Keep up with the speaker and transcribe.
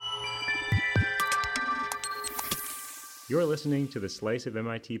You're listening to the Slice of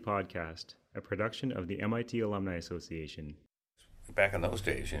MIT podcast, a production of the MIT Alumni Association. Back in those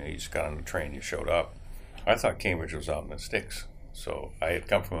days, you just got on the train, you showed up. I thought Cambridge was out in the sticks. So I had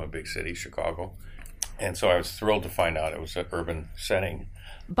come from a big city, Chicago, and so I was thrilled to find out it was an urban setting.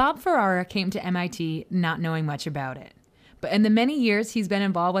 Bob Ferrara came to MIT not knowing much about it. But in the many years he's been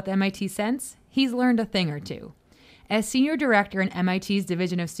involved with MIT since, he's learned a thing or two. As senior director in MIT's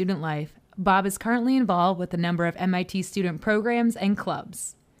Division of Student Life, Bob is currently involved with a number of MIT student programs and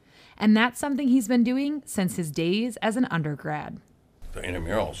clubs. And that's something he's been doing since his days as an undergrad. The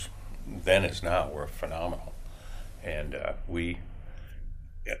intramurals, then as now, were phenomenal. And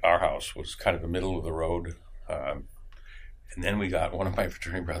our house was kind of the middle of the road. And then we got one of my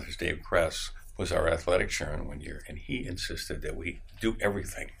fraternity brothers, Dave Kress, was our athletic chairman one year, and he insisted that we do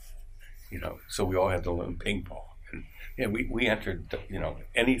everything, so we all had to learn ping pong. And we entered,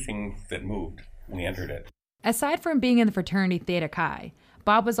 anything that moved, we entered it. Aside from being in the fraternity Theta Chi,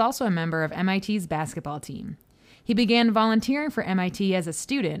 Bob was also a member of MIT's basketball team. He began volunteering for MIT as a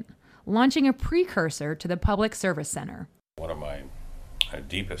student, launching a precursor to the Public Service Center. One of my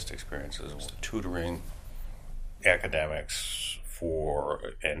deepest experiences was tutoring academics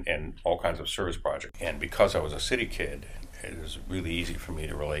and all kinds of service projects. And because I was a city kid, it was really easy for me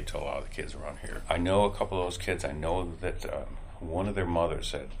to relate to a lot of the kids around here. I know a couple of those kids. I know that one of their mothers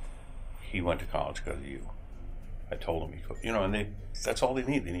said, he went to college because of you. I told him, and that's all they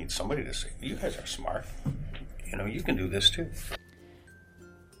need. They need somebody to say, you guys are smart. You can do this too.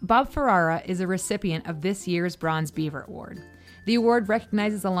 Bob Ferrara is a recipient of this year's Bronze Beaver Award. The award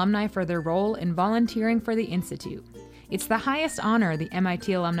recognizes alumni for their role in volunteering for the Institute. It's the highest honor the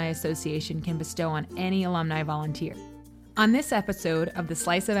MIT Alumni Association can bestow on any alumni volunteer. On this episode of the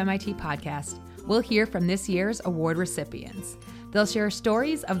Slice of MIT podcast, we'll hear from this year's award recipients. They'll share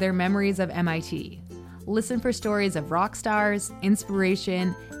stories of their memories of MIT. Listen for stories of rock stars,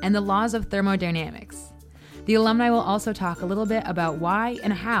 inspiration, and the laws of thermodynamics. The alumni will also talk a little bit about why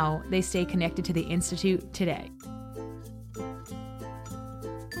and how they stay connected to the Institute today.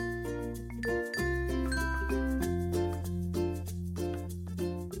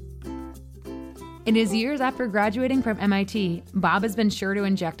 In his years after graduating from MIT, Bob has been sure to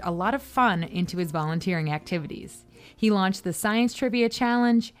inject a lot of fun into his volunteering activities. He launched the Science Trivia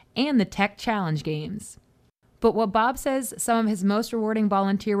Challenge and the Tech Challenge Games. But what Bob says some of his most rewarding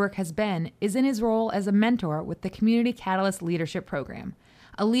volunteer work has been is in his role as a mentor with the Community Catalyst Leadership Program,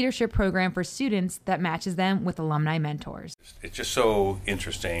 a leadership program for students that matches them with alumni mentors. It's just so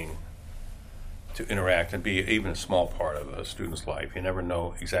interesting to interact and be even a small part of a student's life. You never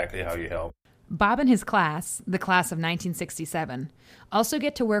know exactly how you help. Bob and his class, the class of 1967, also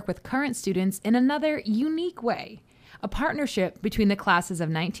get to work with current students in another unique way, a partnership between the classes of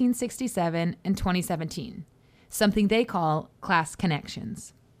 1967 and 2017, something they call Class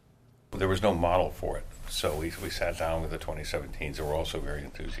Connections. There was no model for it, so we sat down with the 2017s who were also very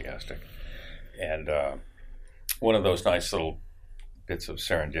enthusiastic. And one of those nice little bits of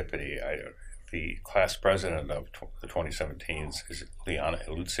serendipity, the class president of the 2017s is Liana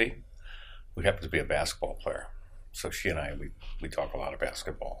Elutsi, who happens to be a basketball player. So she and I, we talk a lot of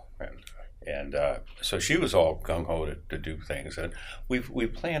basketball. And so she was all gung-ho to do things. And we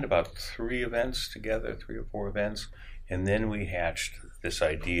planned about 3 events together, 3 or 4 events. And then we hatched this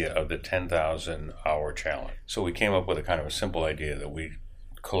idea of the 10,000-hour challenge. So we came up with a kind of a simple idea that we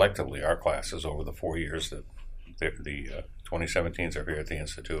collectively, our classes over the 4 years that the 2017s are here at the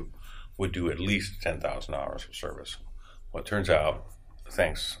Institute, would do at least 10,000 hours of service. Well, it turns out,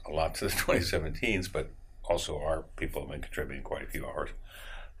 thanks a lot to the 2017s, but also our people have been contributing quite a few hours.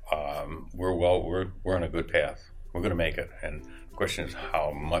 We're on a good path. We're going to make it, and the question is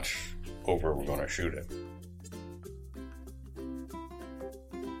how much over we're going to shoot it.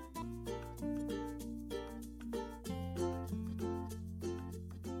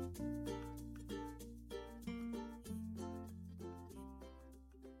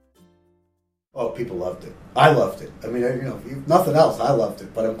 Oh, people loved it. I loved it. I mean, if nothing else, I loved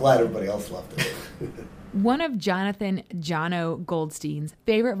it, but I'm glad everybody else loved it. One of Jonathan Jono Goldstein's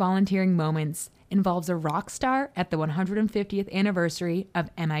favorite volunteering moments involves a rock star at the 150th anniversary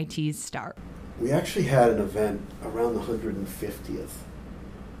of MIT's start. We actually had an event around the 150th,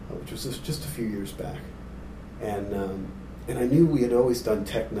 which was just a few years back. And I knew we had always done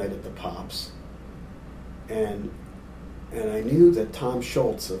Tech Night at the Pops. And I knew that Tom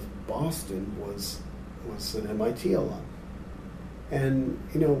Schultz of Boston was an MIT alum. And,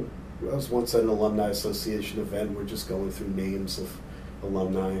 I was once at an alumni association event. We're just going through names of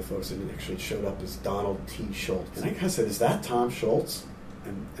alumni and folks, and it actually showed up as Donald T. Schultz. And I said, is that Tom Schultz?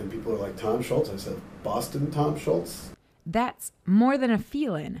 And people are like, Tom Schultz? I said, Boston Tom Schultz? That's more than a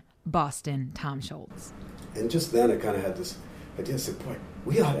feeling, Boston Tom Schultz. And just then I kind of had this idea, I said, boy,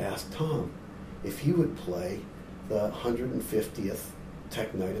 we ought to ask Tom if he would play the 150th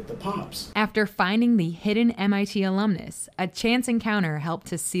Tech Night at the Pops. After finding the hidden MIT alumnus, a chance encounter helped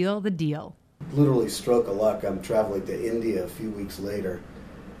to seal the deal. Literally stroke of luck, I'm traveling to India a few weeks later,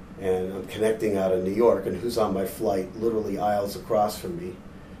 and I'm connecting out of New York, and who's on my flight literally aisles across from me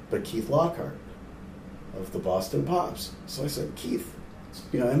but Keith Lockhart of the Boston Pops. So I said, Keith,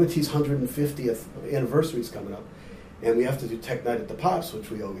 MIT's 150th anniversary is coming up, and we have to do Tech Night at the Pops,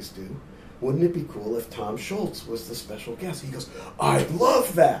 which we always do. Wouldn't it be cool if Tom Schultz was the special guest? He goes, I'd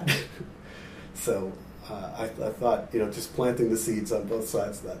love that. So I thought, just planting the seeds on both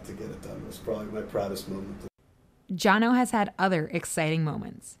sides of that to get it done was probably my proudest moment. Jono has had other exciting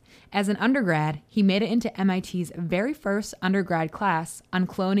moments. As an undergrad, he made it into MIT's very first undergrad class on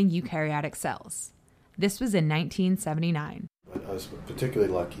cloning eukaryotic cells. This was in 1979. I was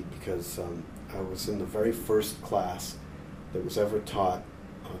particularly lucky because I was in the very first class that was ever taught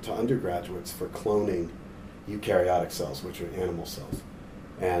to undergraduates for cloning eukaryotic cells, which are animal cells.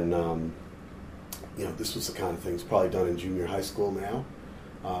 And, this was the kind of thing that's probably done in junior high school now.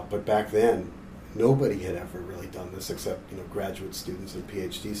 But back then, nobody had ever really done this except, graduate students and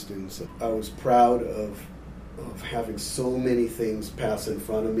PhD students. I was proud of having so many things pass in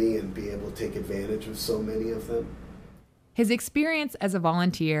front of me and be able to take advantage of so many of them. His experience as a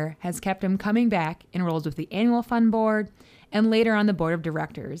volunteer has kept him coming back in roles with the Annual Fund Board and later on the Board of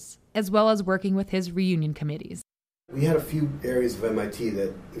Directors, as well as working with his reunion committees. We had a few areas of MIT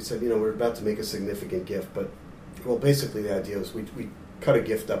that we said, we're about to make a significant gift, but, basically the idea was we cut a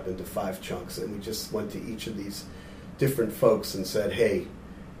gift up into 5 chunks, and we just went to each of these different folks and said, hey,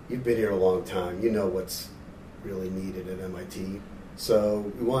 you've been here a long time, you know what's really needed at MIT.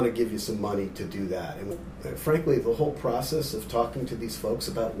 So we want to give you some money to do that. And frankly, the whole process of talking to these folks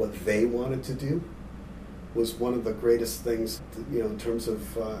about what they wanted to do was one of the greatest things, in terms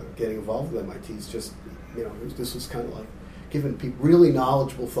of getting involved with MIT. It's just, this was kind of like giving people, really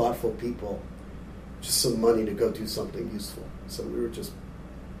knowledgeable, thoughtful people, just some money to go do something useful. So we were just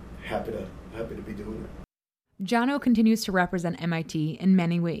happy to be doing it. Jono continues to represent MIT in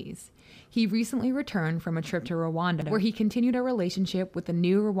many ways. He recently returned from a trip to Rwanda, where he continued a relationship with the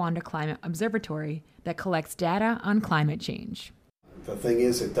new Rwanda Climate Observatory that collects data on climate change. The thing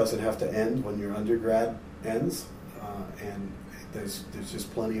is, it doesn't have to end when your undergrad ends, and there's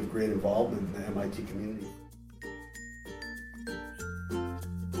just plenty of great involvement in the MIT community.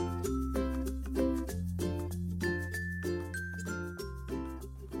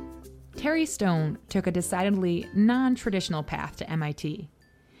 Terry Stone took a decidedly non-traditional path to MIT.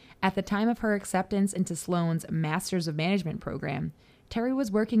 At the time of her acceptance into Sloan's Masters of Management program, Terry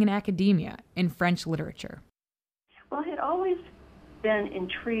was working in academia in French literature. Well, I had always been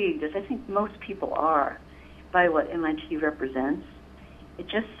intrigued, as I think most people are, by what MIT represents. It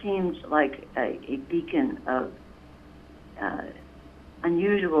just seemed like a beacon of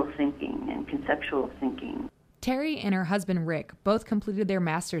unusual thinking and conceptual thinking. Terry and her husband Rick both completed their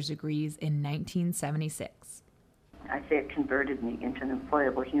master's degrees in 1976. I say it converted me into an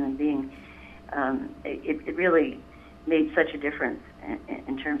employable human being. It really made such a difference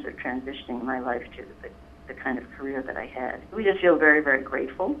in terms of transitioning my life to the kind of career that I had. We just feel very, very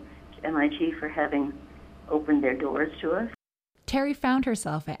grateful to MIT for having opened their doors to us. Terry found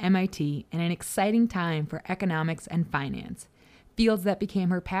herself at MIT in an exciting time for economics and finance, fields that became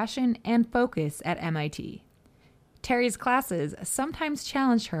her passion and focus at MIT. Terry's classes sometimes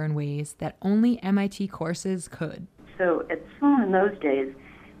challenged her in ways that only MIT courses could. So at Sloan in those days,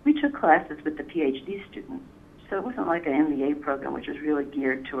 we took classes with the PhD students. So it wasn't like an MBA program, which was really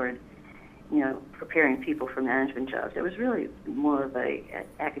geared toward, preparing people for management jobs. It was really more of a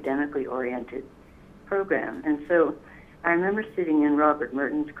academically oriented program. And so I remember sitting in Robert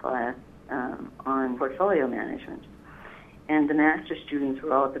Merton's class on portfolio management. And the master students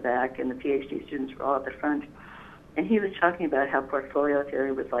were all at the back, and the PhD students were all at the front. And he was talking about how portfolio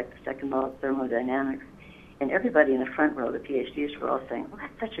theory was like the second law of thermodynamics. And everybody in the front row, the PhDs, were all saying, well,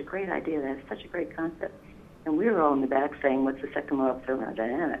 that's such a great idea, that's such a great concept. And we were all in the back saying, what's the second law of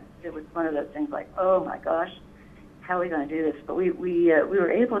thermodynamics? It was one of those things like, oh my gosh, how are we going to do this? But we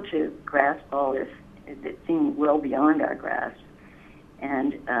were able to grasp all this. It seemed well beyond our grasp,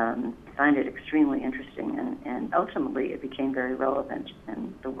 and find it extremely interesting. And ultimately, it became very relevant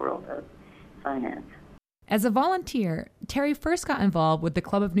in the world of finance. As a volunteer, Terry first got involved with the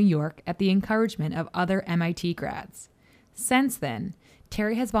Club of New York at the encouragement of other MIT grads. Since then,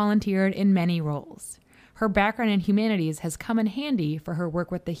 Terry has volunteered in many roles. Her background in humanities has come in handy for her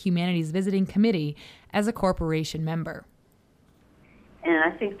work with the Humanities Visiting Committee as a corporation member. And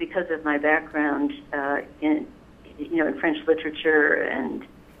I think because of my background in French literature and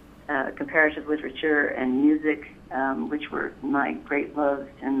comparative literature and music, which were my great loves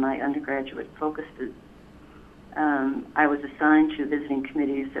and my undergraduate focuses, I was assigned to visiting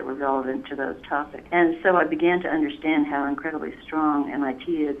committees that were relevant to those topics. And so I began to understand how incredibly strong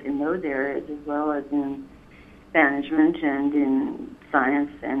MIT is in those areas, as well as in management and in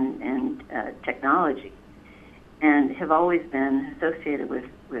science and technology, and have always been associated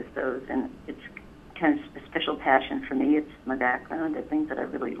with those. And it's kind of a special passion for me. It's my background, the things that I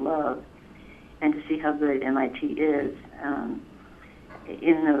really love, and to see how good MIT is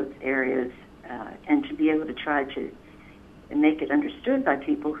in those areas, and to be able to try to make it understood by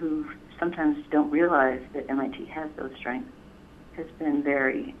people who sometimes don't realize that MIT has those strengths has been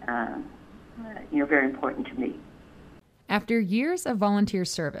very, very important to me. After years of volunteer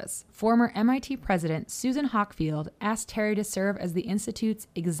service, former MIT President Susan Hockfield asked Terry to serve as the Institute's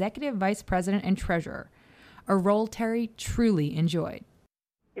Executive Vice President and Treasurer, a role Terry truly enjoyed.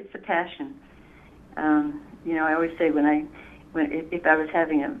 It's a passion. I always say if I was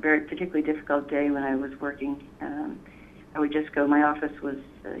having a very particularly difficult day when I was working, I would just go. My office was,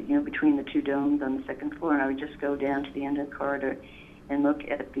 between the two domes on the second floor, and I would just go down to the end of the corridor and look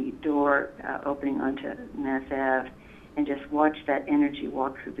at the door opening onto Mass Ave, and just watch that energy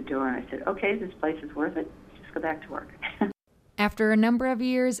walk through the door. And I said, okay, this place is worth it. Just go back to work. After a number of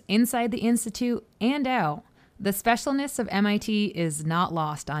years inside the Institute and out, the specialness of MIT is not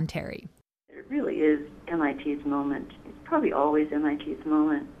lost on Terry. It really is MIT's moment. It's probably always MIT's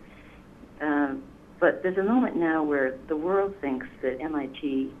moment. But there's a moment now where the world thinks that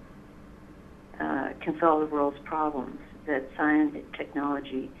MIT can solve the world's problems, that science,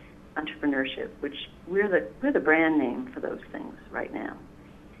 technology, entrepreneurship, which we're the brand name for those things right now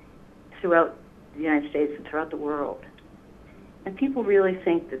throughout the United States and throughout the world. And people really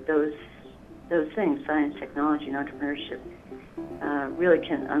think that those things, science, technology, and entrepreneurship, really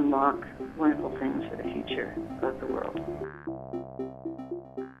can unlock wonderful things for the future of the world.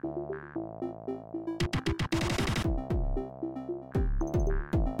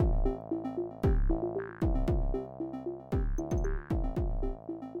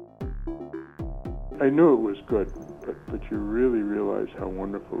 I knew it was good, but you really realize how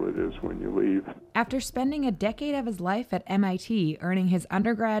wonderful it is when you leave. After spending a decade of his life at MIT earning his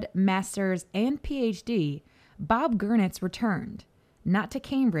undergrad, master's, and PhD, Bob Gurnitz returned, not to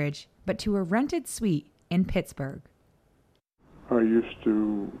Cambridge, but to a rented suite in Pittsburgh. I used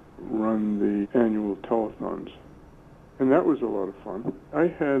to run the annual telethons, and that was a lot of fun. I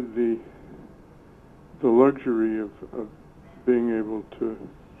had the luxury of being able to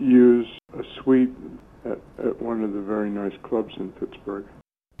use a suite at one of the very nice clubs in Pittsburgh.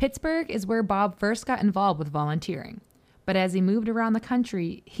 Pittsburgh is where Bob first got involved with volunteering, but as he moved around the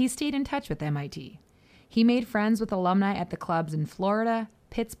country, he stayed in touch with MIT. He made friends with alumni at the clubs in Florida,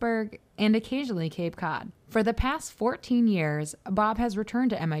 Pittsburgh, and occasionally Cape Cod. For the past 14 years, Bob has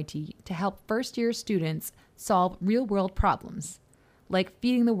returned to MIT to help first-year students solve real-world problems, like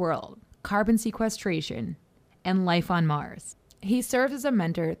feeding the world, carbon sequestration, and life on Mars. He serves as a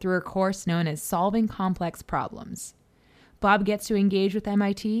mentor through a course known as Solving Complex Problems. Bob gets to engage with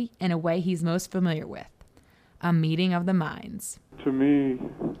MIT in a way he's most familiar with, a meeting of the minds. To me,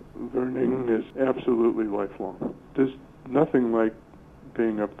 learning is absolutely lifelong. There's nothing like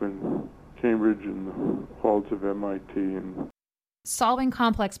being up in Cambridge in the halls of MIT. And Solving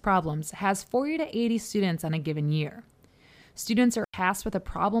Complex Problems has 40 to 80 students on a given year. Students are tasked with a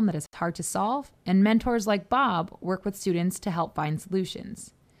problem that is hard to solve, and mentors like Bob work with students to help find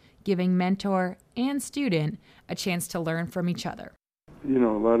solutions, giving mentor and student a chance to learn from each other. A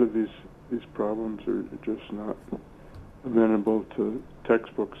lot of these problems are just not amenable to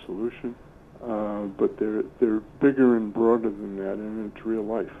textbook solution, but they're bigger and broader than that, and it's real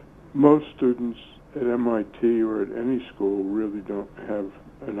life. Most students at MIT or at any school really don't have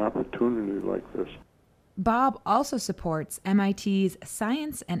an opportunity like this. Bob also supports MIT's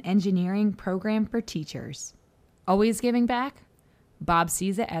Science and Engineering program for teachers. Always giving back, Bob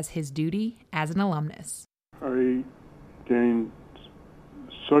sees it as his duty as an alumnus. I gained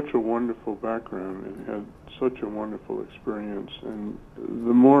such a wonderful background and had such a wonderful experience, and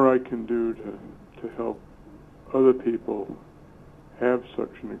the more I can do to help other people have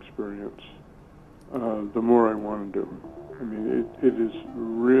such an experience, the more I want to do. I mean, it is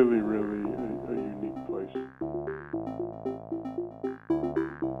really, really a unique place.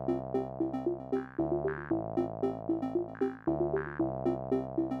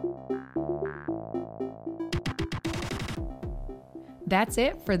 That's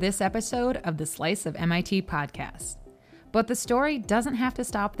it for this episode of the Slice of MIT podcast. But the story doesn't have to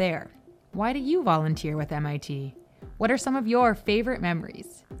stop there. Why do you volunteer with MIT? What are some of your favorite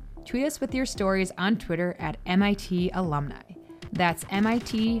memories? Tweet us with your stories on Twitter at MIT Alumni. That's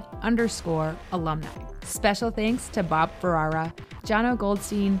MIT_alumni. Special thanks to Bob Ferrara, Jono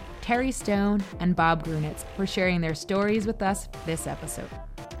Goldstein, Terry Stone, and Bob Grunitz for sharing their stories with us this episode.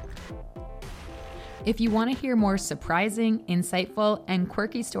 If you want to hear more surprising, insightful, and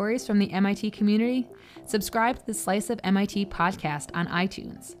quirky stories from the MIT community, subscribe to the Slice of MIT podcast on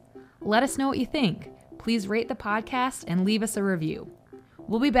iTunes. Let us know what you think. Please rate the podcast and leave us a review.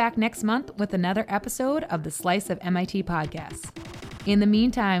 We'll be back next month with another episode of the Slice of MIT podcast. In the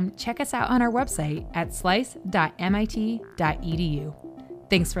meantime, check us out on our website at slice.mit.edu.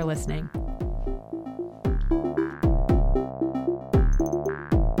 Thanks for listening.